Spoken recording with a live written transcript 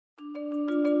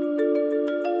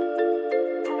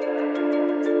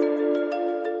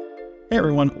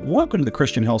everyone. Welcome to the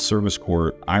Christian Health Service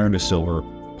Corps Iron to Silver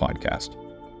podcast.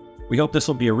 We hope this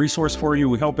will be a resource for you.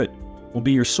 We hope it will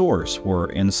be your source for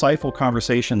insightful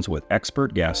conversations with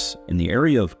expert guests in the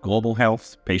area of global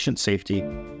health, patient safety,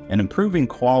 and improving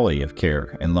quality of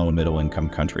care in low and middle income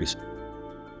countries.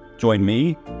 Join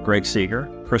me, Greg Seeger,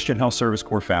 Christian Health Service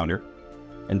Corps founder,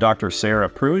 and Dr. Sarah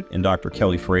Pruitt and Dr.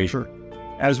 Kelly Frazier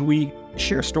as we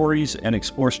share stories and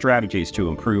explore strategies to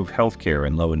improve healthcare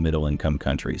in low and middle income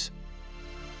countries.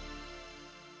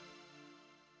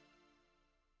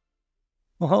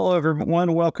 Well, hello,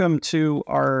 everyone. Welcome to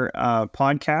our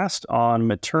podcast on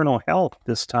maternal health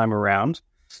this time around.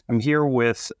 I'm here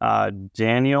with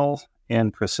Daniel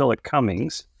and Priscila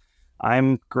Cummings.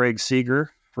 I'm Greg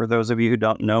Seeger. For those of you who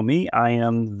don't know me, I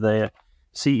am the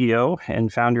CEO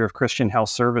and founder of Christian Health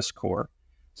Service Corps.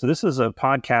 So this is a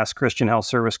podcast Christian Health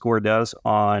Service Corps does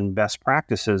on best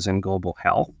practices in global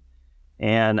health.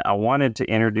 And I wanted to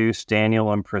introduce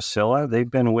Daniel and Priscila.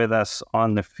 They've been with us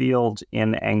on the field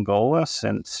in Angola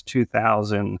since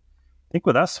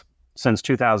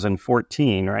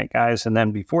 2014, right, guys? And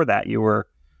then before that, you were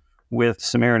with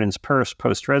Samaritan's Purse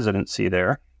post-residency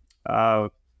there.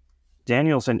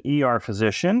 Daniel's an ER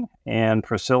physician, and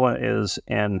Priscila is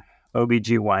an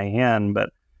OBGYN, but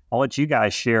I'll let you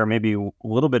guys share maybe a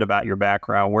little bit about your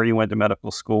background, where you went to medical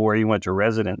school, where you went to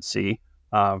residency,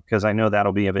 because I know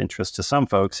that'll be of interest to some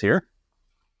folks here.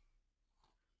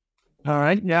 All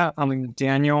right. Yeah. I'm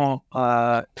Daniel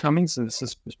Cummings, and this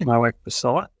is my wife,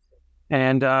 Priscila.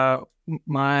 And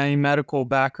my medical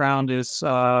background is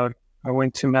I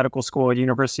went to medical school at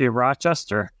University of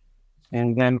Rochester,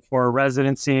 and then for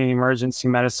residency in emergency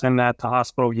medicine at the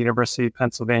Hospital University of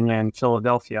Pennsylvania in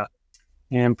Philadelphia.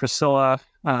 And Priscila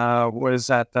was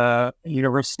at the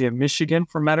University of Michigan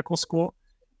for medical school,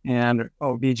 and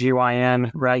OBGYN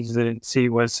residency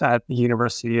was at the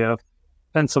University of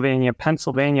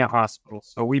Pennsylvania Hospital.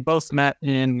 So we both met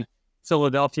in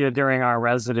Philadelphia during our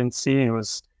residency. It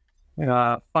was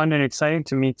fun and exciting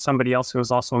to meet somebody else who was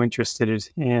also interested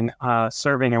in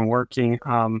serving and working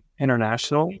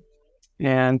internationally.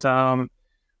 And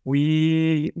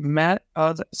we met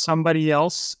somebody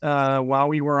else while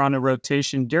we were on a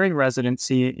rotation during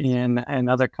residency in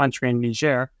another country in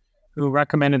Niger, who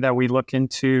recommended that we look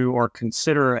into or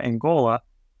consider Angola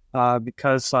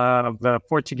because of the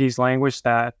Portuguese language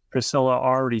that Priscila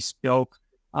already spoke.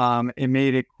 It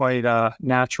made it quite a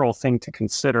natural thing to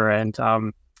consider. And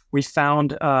we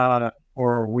found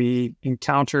we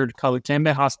encountered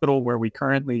Kalikembe Hospital, where we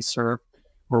currently serve,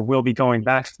 or will be going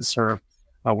back to serve.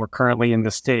 We're currently in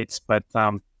the States, but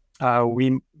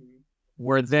we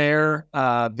were there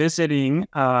visiting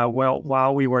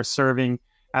while we were serving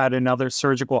at another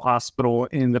surgical hospital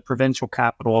in the provincial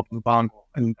capital of Lubango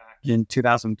in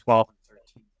 2012 and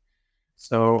 13.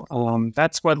 So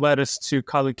that's what led us to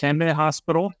Kalikembe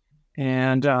Hospital,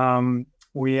 and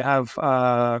we have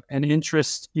an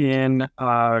interest in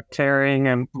caring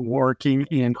and working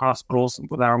in hospitals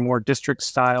with our more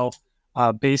district-style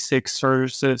basic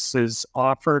services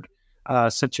offered,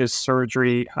 such as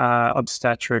surgery,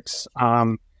 obstetrics,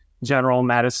 general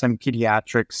medicine,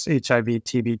 pediatrics, HIV,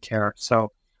 TB care.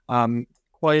 So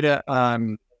quite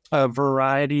a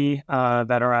variety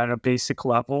that are at a basic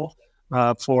level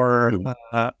for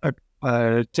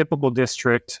a typical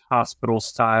district hospital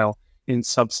style in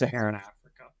sub-Saharan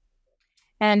Africa.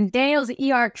 And Daniel's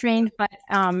ER trained, but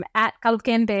at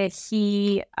Kalikembe,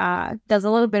 he does a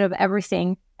little bit of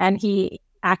everything. And he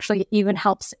actually even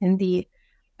helps in the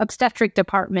obstetric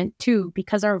department too,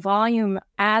 because our volume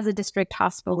as a district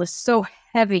hospital is so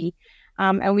heavy,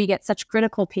 and we get such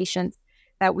critical patients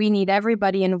that we need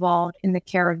everybody involved in the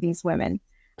care of these women.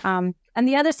 And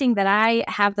the other thing that I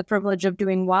have the privilege of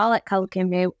doing while at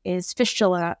Kalikembe is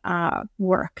fistula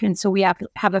work. And so we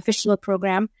have a fistula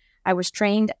program. I was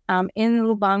trained in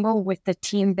Lubango with the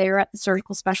team there at the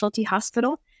Surgical Specialty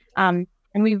Hospital.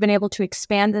 And we've been able to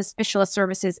expand the fistula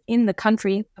services in the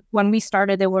country. When we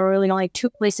started, there were really only 2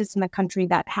 places in the country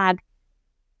that had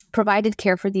provided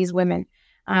care for these women.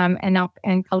 And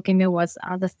Kalikembe was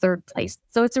the 3rd place.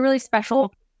 So it's a really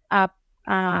special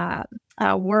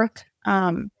work.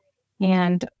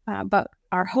 But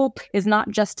our hope is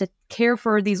not just to care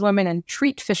for these women and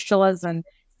treat fistulas and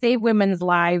save women's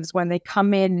lives when they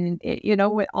come in,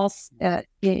 with all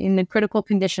in a critical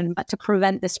condition, but to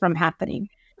prevent this from happening.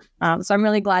 So I'm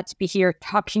really glad to be here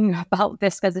talking about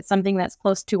this because it's something that's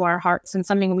close to our hearts and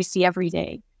something we see every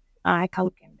day at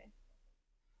Kalikembe.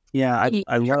 Yeah,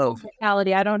 I love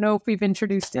Mortality. I don't know if we've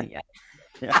introduced it yet.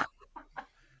 Yeah.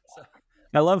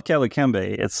 I love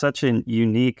Kalikembe. It's such a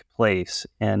unique place,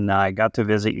 and I got to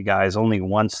visit you guys only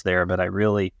once there, but I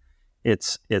really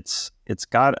it's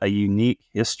got a unique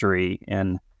history.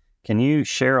 And can you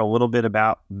share a little bit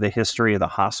about the history of the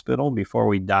hospital before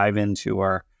we dive into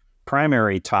our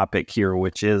primary topic here,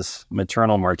 which is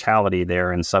maternal mortality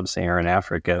there in sub-Saharan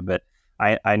Africa? But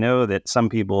I know that some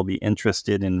people will be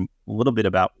interested in a little bit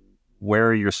about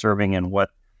where you're serving and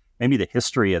what maybe the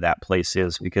history of that place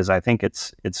is, because I think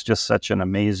it's just such an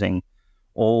amazing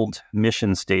old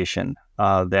mission station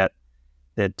that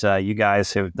you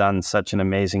guys have done such an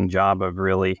amazing job of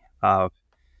really,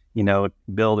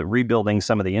 rebuilding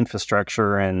some of the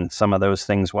infrastructure and some of those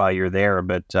things while you're there.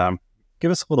 But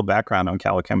give us a little background on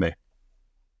Kalukembe.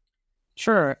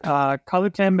 Sure.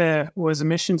 Kalukembe was a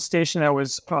mission station that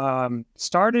was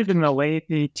started in the late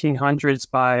 1800s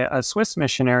by a Swiss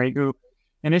missionary who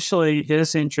initially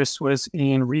his interest was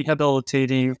in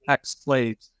rehabilitating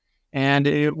ex-slaves. And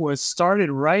it was started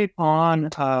right on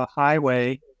a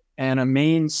highway and a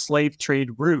main slave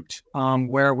trade route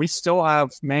where we still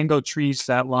have mango trees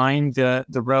that line the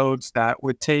roads that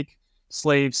would take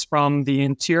slaves from the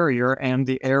interior and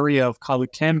the area of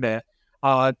Kalukembe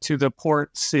to the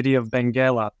port city of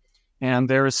Benguela. And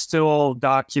there is still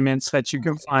documents that you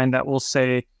can find that will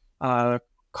say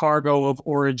cargo of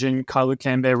origin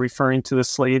Kalukembe, referring to the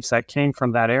slaves that came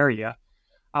from that area.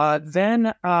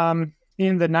 Then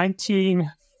in the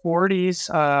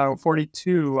 1940s,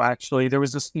 42 actually, there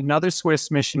was another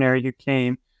Swiss missionary who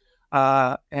came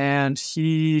and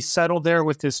he settled there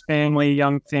with his family,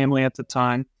 young family at the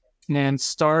time, and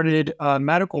started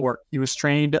medical work. He was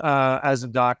trained as a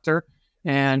doctor,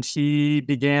 and he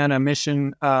began a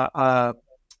mission, a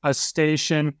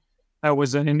station that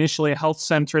was initially a health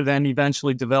center, then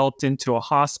eventually developed into a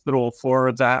hospital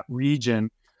for that region.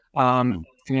 And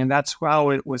that's how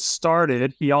it was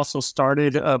started. He also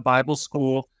started a Bible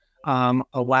school, a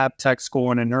lab tech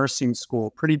school, and a nursing school.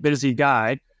 Pretty busy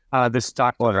guy, this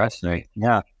doctor. Oh, that's right.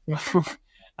 Yeah.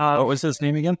 What was his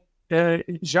name again?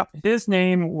 His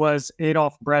name was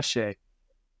Adolphe Brechet.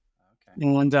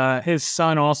 And his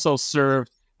son also served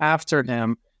after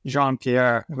him,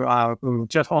 Jean-Pierre, who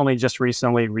just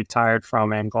recently retired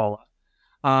from Angola.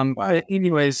 But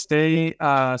anyways, they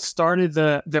started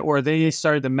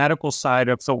the medical side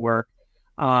of the work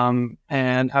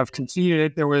and have continued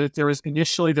it. There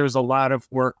was a lot of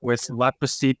work with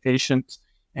leprosy patients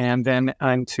and then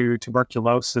into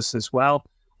tuberculosis as well.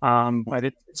 But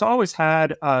it's always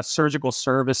had surgical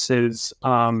services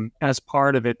as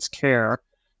part of its care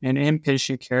and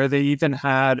inpatient care. They even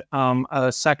had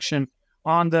a section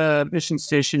on the mission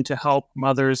station to help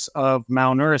mothers of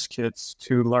malnourished kids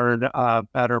to learn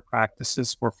better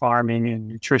practices for farming and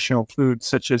nutritional foods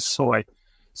such as soy.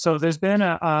 So there's been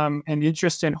an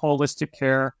interest in holistic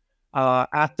care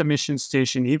at the mission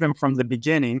station, even from the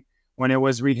beginning when it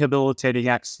was rehabilitating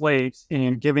ex-slaves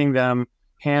and giving them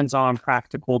hands-on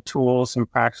practical tools and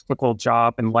practical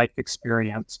job and life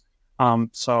experience.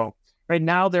 So right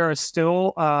now there are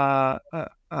still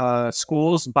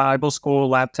schools, Bible school,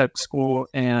 lab tech school,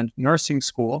 and nursing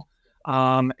school.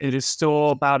 It is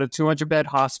still about a 200-bed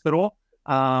hospital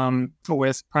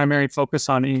with primary focus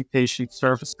on inpatient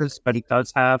services, but it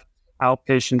does have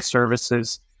outpatient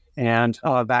services and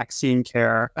vaccine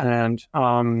care and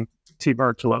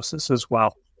tuberculosis as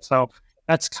well. So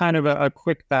that's kind of a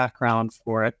quick background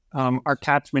for it. Our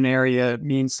catchment area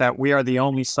means that we are the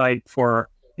only site for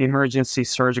emergency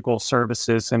surgical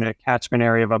services in a catchment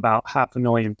area of about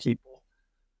 500,000 people.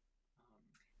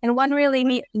 And one really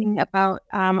neat thing about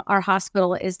our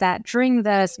hospital is that during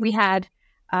this, we had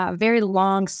a very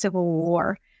long civil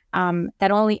war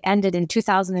that only ended in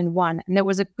 2001. And there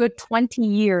was a good 20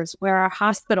 years where our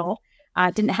hospital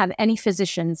didn't have any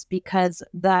physicians because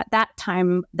that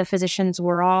time the physicians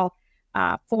were all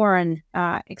foreign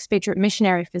expatriate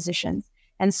missionary physicians.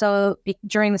 And so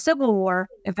during the Civil War,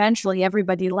 eventually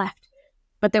everybody left.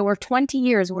 But there were 20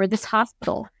 years where this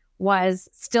hospital was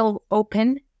still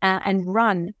open and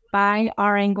run by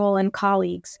our Angolan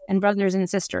colleagues and brothers and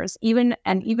sisters, even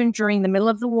during the middle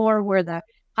of the war where the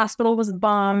hospital was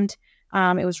bombed,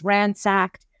 it was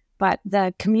ransacked, but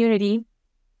the community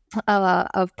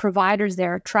of providers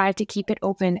there tried to keep it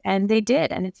open, and they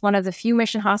did. And it's one of the few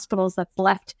mission hospitals that's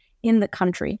left in the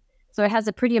country. So it has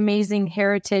a pretty amazing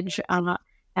heritage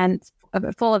and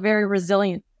full of very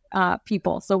resilient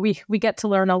people. So we get to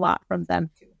learn a lot from them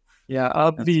too. Yeah,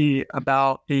 of the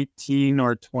about 18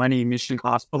 or 20 mission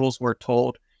hospitals we're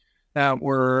told that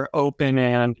were open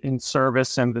and in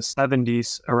service in the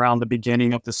 70s around the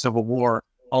beginning of the Civil War,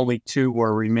 only 2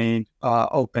 were remained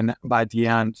open by the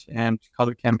end, and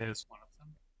Kalukembe is one of them.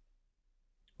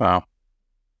 Wow.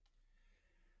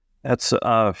 That's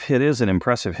it is an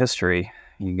impressive history,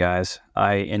 you guys.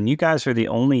 And you guys are the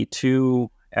only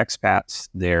 2 expats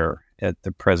there at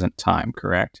the present time,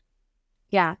 correct?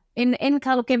 Yeah. In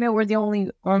Calukeme, we're the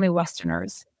only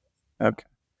Westerners. Okay.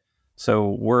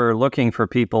 So we're looking for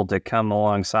people to come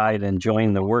alongside and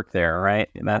join the work there, right?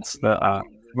 That's the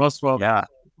Most welcome.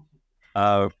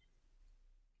 yeah.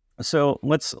 So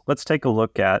let's take a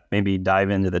look at, maybe dive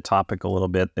into the topic a little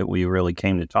bit that we really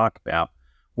came to talk about,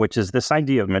 which is this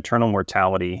idea of maternal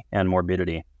mortality and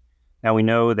morbidity. Now, we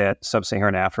know that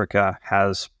sub-Saharan Africa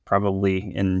has probably,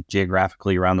 in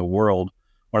geographically around the world,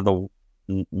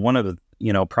 one of the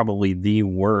probably the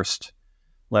worst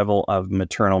level of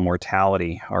maternal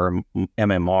mortality, or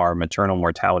MMR, maternal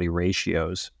mortality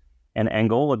ratios, and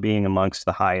Angola being amongst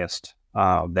the highest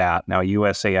of that. Now,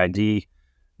 USAID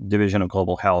Division of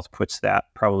Global Health puts that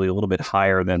probably a little bit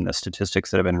higher than the statistics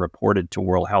that have been reported to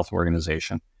World Health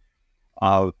Organization.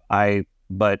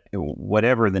 But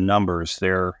whatever the numbers,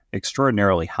 they're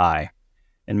extraordinarily high.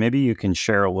 And maybe you can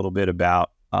share a little bit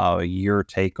about your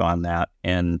take on that,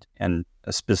 and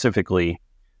specifically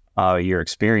your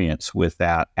experience with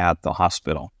that at the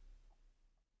hospital.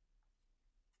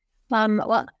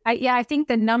 I think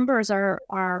the numbers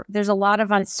are there's a lot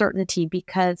of uncertainty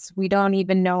because we don't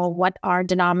even know what our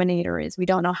denominator is. We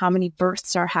don't know how many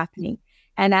births are happening.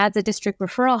 And as a district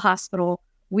referral hospital,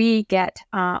 we get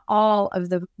all of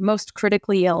the most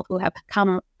critically ill who have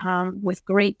come with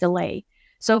great delay.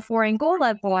 So for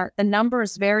Angola, the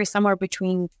numbers vary somewhere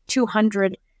between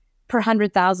 200 per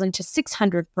 100,000 to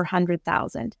 600 per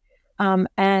 100,000.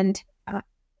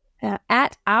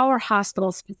 At our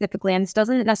hospital specifically, and this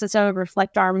doesn't necessarily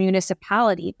reflect our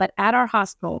municipality, but at our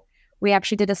hospital, we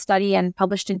actually did a study and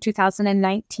published in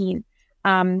 2019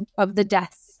 of the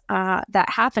deaths that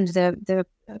happened the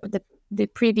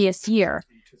previous year.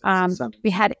 We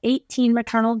had 18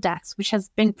 maternal deaths, which has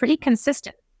been pretty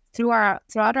consistent throughout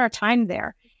our time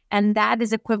there, and that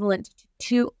is equivalent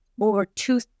to over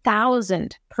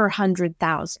 2,000 per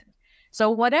 100,000. So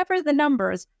whatever the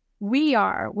numbers, we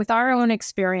are, with our own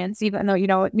experience, even though,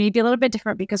 it may be a little bit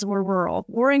different because we're rural,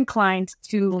 we're inclined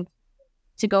to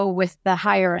go with the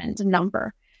higher end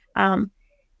number.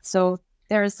 So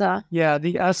there's the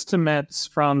estimates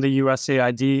from the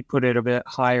USAID put it a bit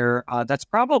higher. That's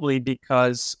probably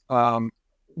because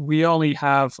we only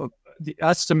have the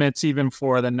estimates, even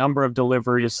for the number of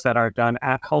deliveries that are done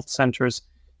at health centers,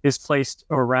 is placed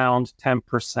around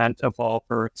 10% of all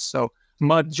births. So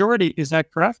majority, is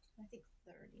that correct?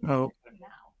 Oh,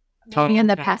 maybe in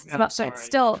the past, but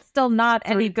still not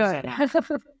any good.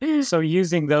 So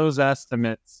using those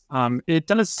estimates, it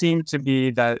does seem to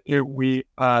be that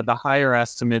the higher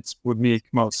estimates would make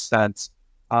most sense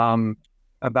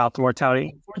about the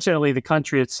mortality. Unfortunately, the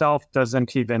country itself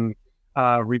doesn't even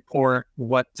report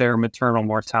what their maternal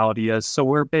mortality is. So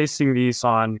we're basing these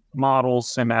on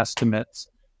models and estimates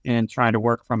and trying to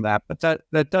work from that. But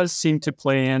that does seem to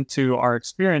play into our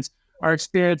experience. Our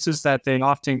experience is that they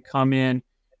often come in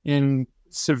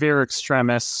severe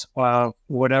extremis,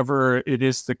 whatever it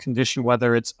is the condition,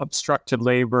 whether it's obstructed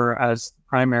labor as the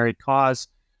primary cause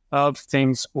of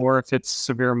things, or if it's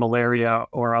severe malaria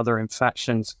or other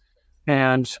infections.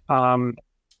 And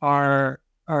our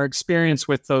experience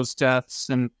with those deaths,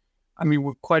 and I mean,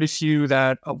 with quite a few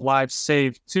that of lives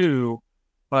saved too,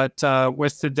 but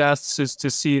with the deaths is to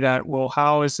see that, well,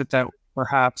 how is it that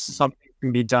perhaps something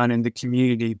can be done in the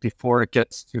community before it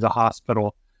gets to the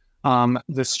hospital?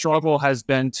 The struggle has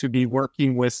been to be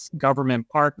working with government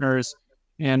partners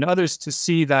and others to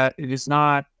see that it is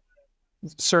not,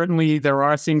 certainly there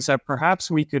are things that perhaps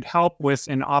we could help with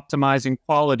in optimizing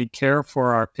quality care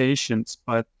for our patients,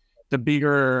 but the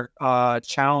bigger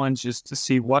challenge is to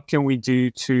see what can we do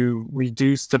to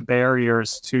reduce the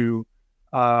barriers to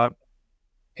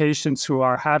patients who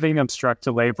are having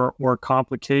obstructed labor or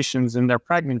complications in their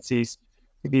pregnancies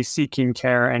to be seeking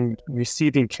care and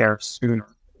receiving care sooner.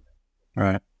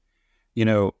 Right.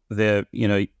 The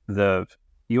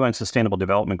UN Sustainable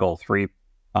Development Goal 3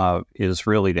 is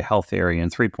really the health area,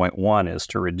 and 3.1 is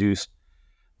to reduce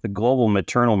the global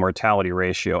maternal mortality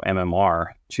ratio, MMR,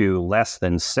 to less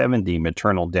than 70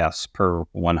 maternal deaths per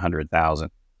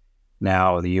 100,000.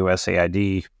 Now, the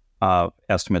USAID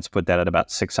estimates put that at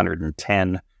about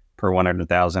 610 per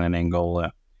 100,000 in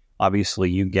Angola.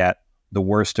 Obviously, you get the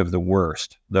worst of the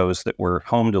worst, those that were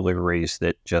home deliveries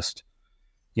that just,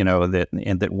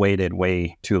 that waited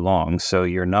way too long. So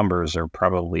your numbers are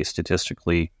probably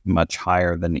statistically much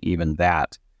higher than even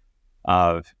that.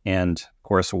 And of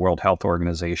course, the World Health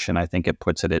Organization, I think it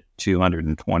puts it at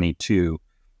 222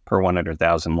 per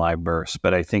 100,000 live births.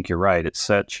 But I think you're right. It's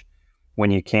such,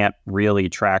 when you can't really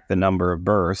track the number of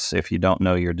births, if you don't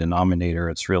know your denominator,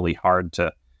 it's really hard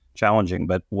to challenging.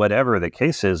 But whatever the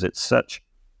case is, it's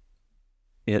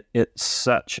it's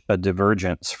such a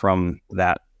divergence from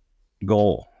that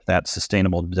goal, that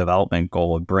sustainable development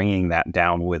goal of bringing that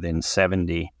down within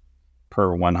 70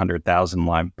 per 100,000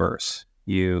 live births.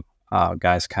 You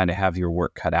guys kind of have your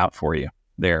work cut out for you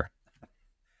there.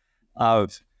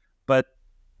 But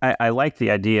I like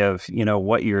the idea of,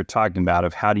 what you're talking about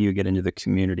of how do you get into the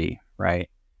community, right?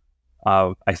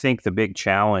 I think the big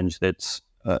challenge that's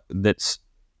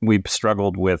we've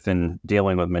struggled with in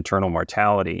dealing with maternal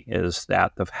mortality is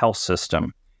that the health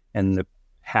system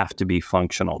have to be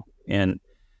functional, and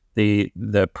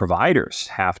the providers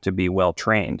have to be well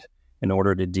trained in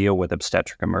order to deal with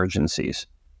obstetric emergencies.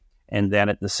 And then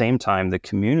at the same time, the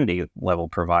community level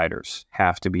providers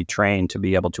have to be trained to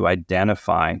be able to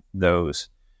identify those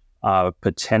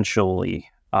potentially,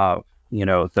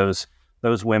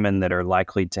 those women that are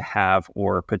likely to have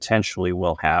or potentially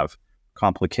will have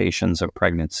complications of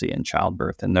pregnancy and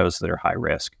childbirth, and those that are high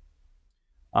risk.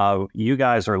 You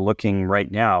guys are looking right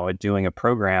now at doing a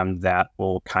program that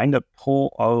will kind of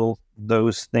pull all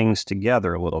those things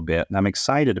together a little bit, and I'm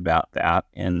excited about that.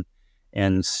 And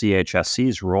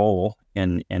CHSC's role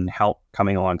in help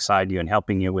coming alongside you and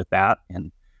helping you with that,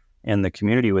 and the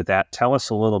community with that. Tell us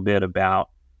a little bit about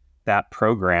that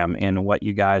program and what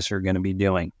you guys are going to be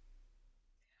doing.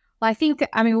 Well,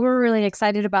 we're really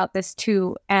excited about this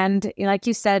too. And like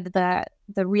you said,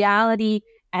 the reality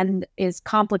is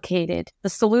complicated. The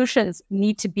solutions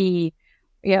need to be,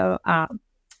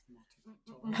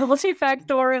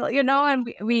 multifactorial,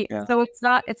 and we yeah. So it's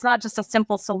not just a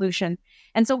simple solution.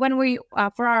 And so when we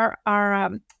for our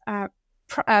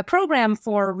program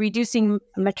for reducing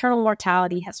maternal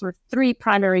mortality has sort of three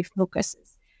primary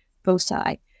focuses,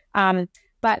 foci.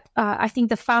 But I think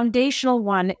the foundational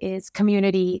one is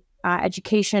community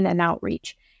education and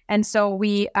outreach. And so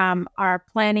we are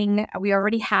planning, we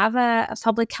already have a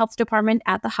public health department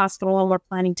at the hospital, and we're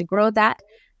planning to grow that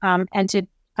and to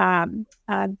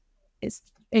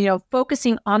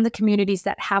focusing on the communities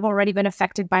that have already been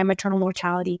affected by maternal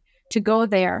mortality, to go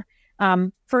there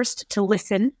first to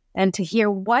listen and to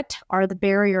hear what were the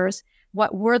barriers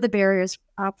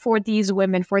for these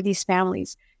women, for these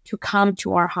families to come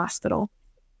to our hospital.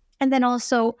 And then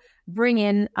also bring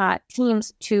in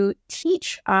teams to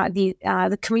teach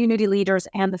the community leaders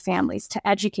and the families, to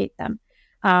educate them.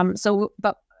 At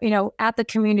the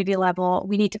community level,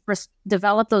 we need to first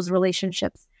develop those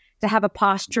relationships, to have a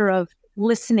posture of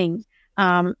listening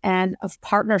and of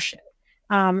partnership,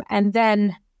 and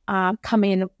then come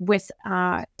in with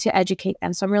to educate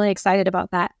them. So I'm really excited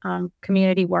about that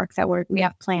community work that we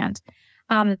have planned.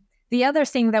 The other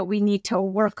thing that we need to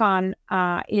work on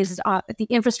is the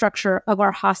infrastructure of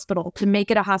our hospital, to make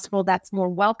it a hospital that's more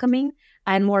welcoming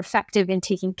and more effective in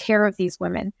taking care of these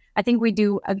women. I think we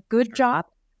do a good job,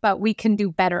 but we can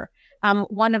do better.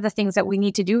 One of the things that we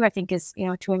need to do, I think, is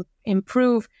to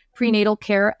improve prenatal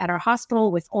care at our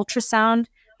hospital with ultrasound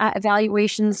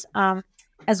evaluations,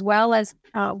 as well as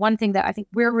one thing that I think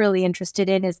we're really interested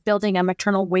in is building a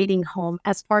maternal waiting home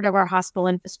as part of our hospital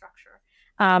infrastructure.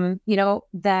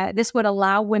 That this would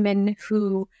allow women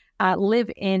who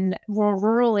live in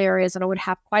rural areas and would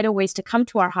have quite a ways to come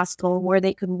to our hospital, where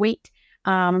they could wait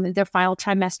their final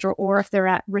trimester, or if they're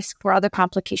at risk for other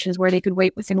complications, where they could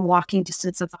wait within walking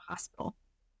distance of the hospital.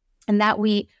 And that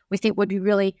we think would be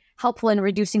really helpful in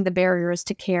reducing the barriers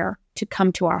to care to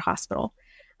come to our hospital.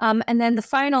 And then the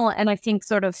final, and I think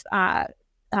sort of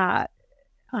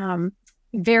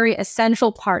very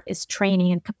essential part, is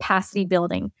training and capacity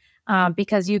building.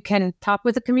 Because you can talk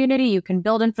with the community, you can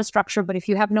build infrastructure, but if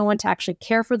you have no one to actually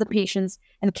care for the patients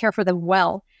and care for them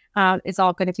well, it's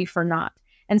all going to be for naught.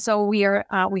 And so we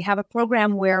have a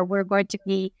program where we're going to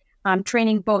be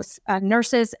training both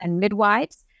nurses and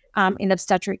midwives in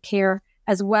obstetric care,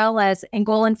 as well as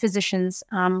Angolan physicians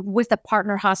with a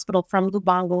partner hospital from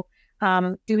Lubango,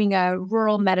 doing a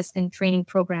rural medicine training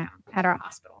program at our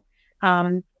hospital,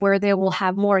 where they will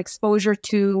have more exposure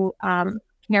to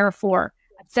care for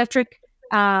obstetric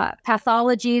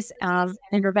pathologies and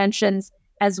interventions,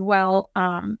 as well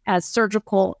as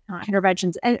surgical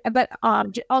interventions, but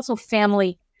also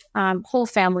family, whole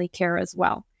family care as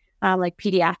well, like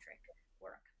pediatric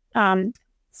work.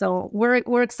 So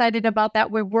we're excited about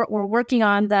that. We're working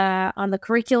on the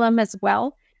curriculum as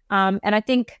well, and I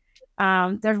think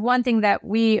there's one thing that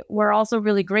we're also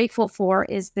really grateful for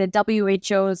is the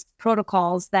WHO's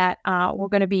protocols that we're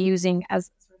going to be using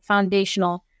as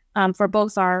foundational for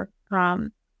both our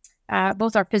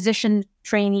physician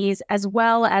trainees, as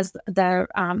well as the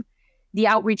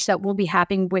outreach that we'll be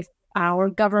having with our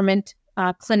government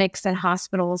clinics and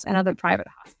hospitals and other private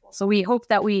hospitals. So we hope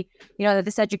that that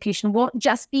this education won't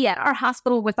just be at our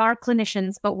hospital with our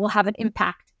clinicians, but will have an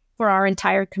impact for our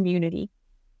entire community.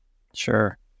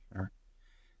 Sure.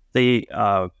 The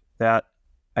that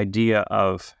idea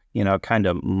of kind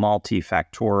of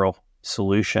multifactorial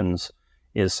solutions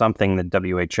is something that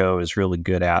WHO is really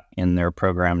good at in their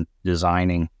program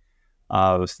designing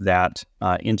of that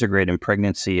integrated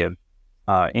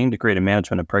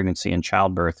management of pregnancy and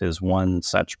childbirth is one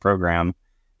such program.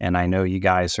 And I know you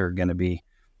guys are going to be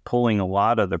pulling a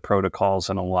lot of the protocols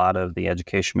and a lot of the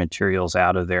education materials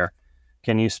out of there.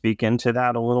 Can you speak into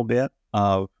that a little bit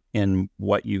in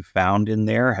what you found in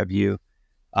there? Have you,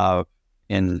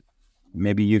 and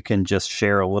maybe you can just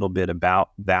share a little bit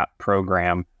about that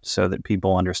program so that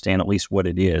people understand at least what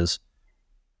it is.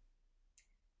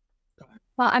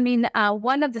 Well, I mean,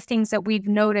 one of the things that we've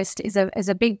noticed is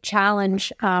a big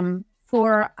challenge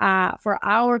for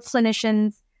our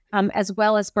clinicians, as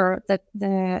well as for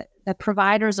the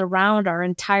providers around our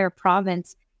entire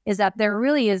province, is that there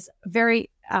really is very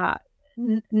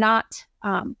there's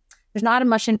not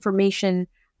much information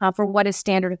for what is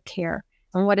standard of care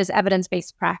and what is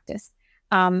evidence-based practice.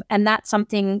 And that's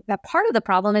something that part of the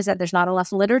problem is that there's not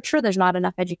enough literature, there's not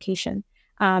enough education.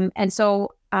 And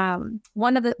so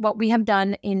one of what we have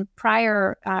done in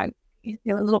prior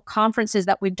little conferences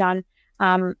that we've done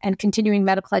and continuing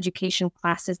medical education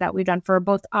classes that we've done for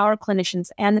both our clinicians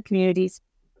and the communities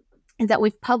is that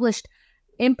we've published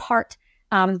in part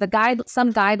some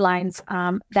guidelines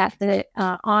that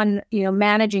on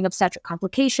managing obstetric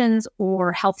complications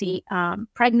or healthy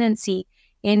pregnancy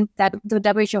in that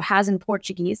the WHO has in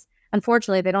Portuguese.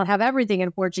 Unfortunately, they don't have everything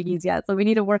in Portuguese yet, so we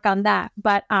need to work on that.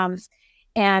 But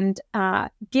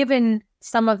given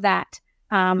some of that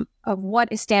of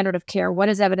what is standard of care, what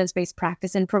is evidence-based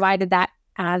practice, and provided that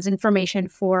as information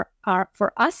for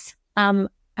us, for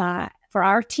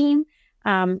our team,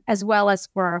 as well as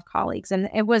for our colleagues. And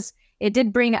it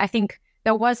did bring, I think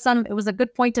it was a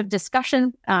good point of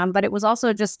discussion, but it was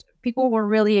also just people were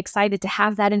really excited to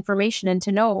have that information and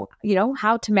to know,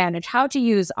 how to manage, how to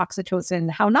use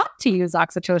oxytocin, how not to use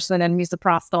oxytocin and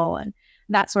misoprostol and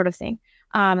that sort of thing.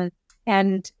 And,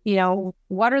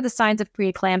 what are the signs of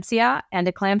preeclampsia and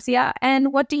eclampsia,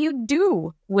 and what do you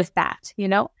do with that,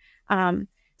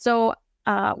 So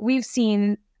we've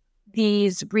seen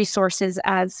these resources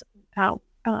as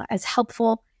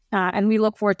helpful, and we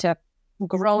look forward to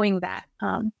growing that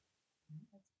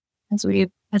as we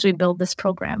build this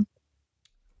program.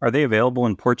 Are they available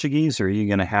in Portuguese, or are you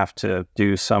going to have to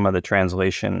do some of the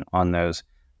translation on those?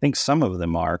 I think some of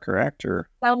them are, correct? Or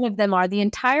some of them are. The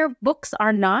entire books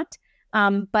are not,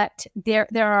 but there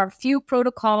are a few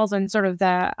protocols and sort of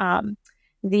the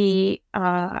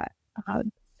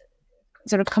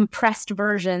sort of compressed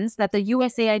versions that the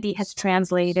USAID has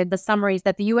translated, the summaries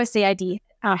that the USAID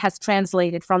has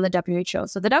translated from the WHO.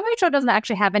 So the WHO doesn't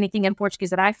actually have anything in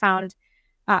Portuguese that I found.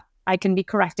 I can be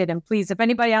corrected, and please, if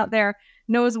anybody out there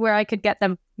knows where I could get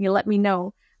them, let me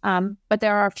know. But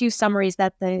there are a few summaries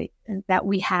that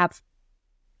we have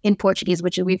in Portuguese,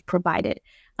 which we've provided.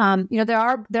 There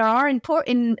are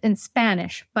in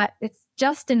Spanish, but it's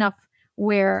just enough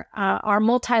where our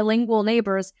multilingual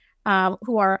neighbors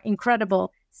who are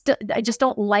incredible, I just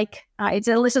don't like. It's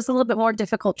just a little bit more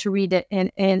difficult to read it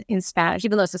in Spanish,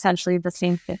 even though it's essentially the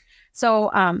same thing. So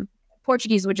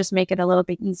Portuguese would just make it a little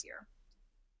bit easier.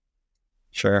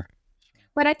 Sure.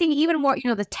 But I think even more,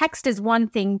 the text is one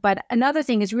thing, but another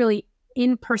thing is really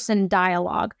in-person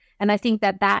dialogue. And I think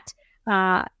that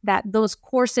those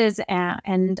courses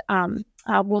and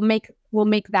will make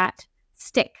that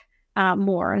stick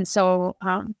more. And so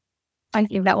I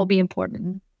think that will be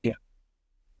important. Yeah,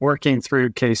 working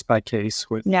through case by case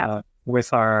with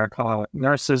our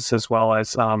nurses as well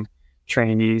as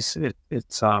trainees, it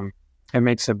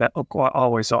makes it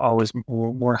always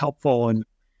more helpful and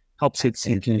helps it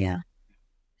sink in. Yeah.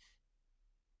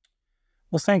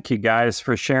 Well, thank you guys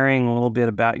for sharing a little bit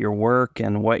about your work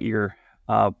and what you're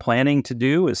planning to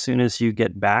do as soon as you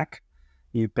get back.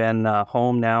 You've been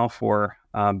home now for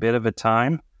a bit of a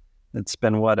time. It's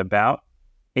been about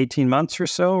 18 months or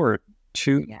so, or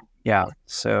 2? Yeah.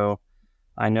 So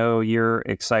I know you're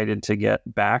excited to get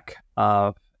back,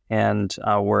 and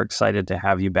we're excited to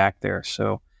have you back there.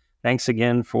 So thanks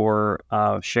again for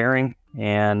sharing,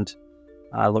 and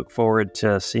I look forward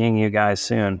to seeing you guys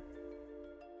soon.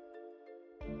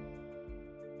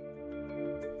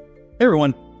 Hey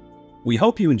everyone, we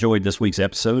hope you enjoyed this week's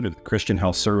episode of the Christian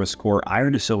Health Service Corps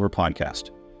Iron to Silver podcast.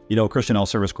 Christian Health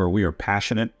Service Corps, we are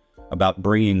passionate about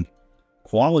bringing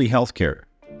quality healthcare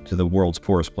to the world's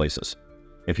poorest places.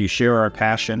 If you share our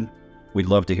passion, we'd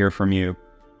love to hear from you.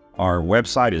 Our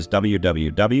website is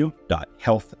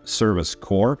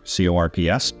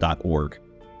www.healthservicecorps.org.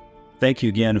 Thank you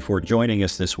again for joining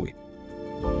us this week.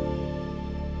 you.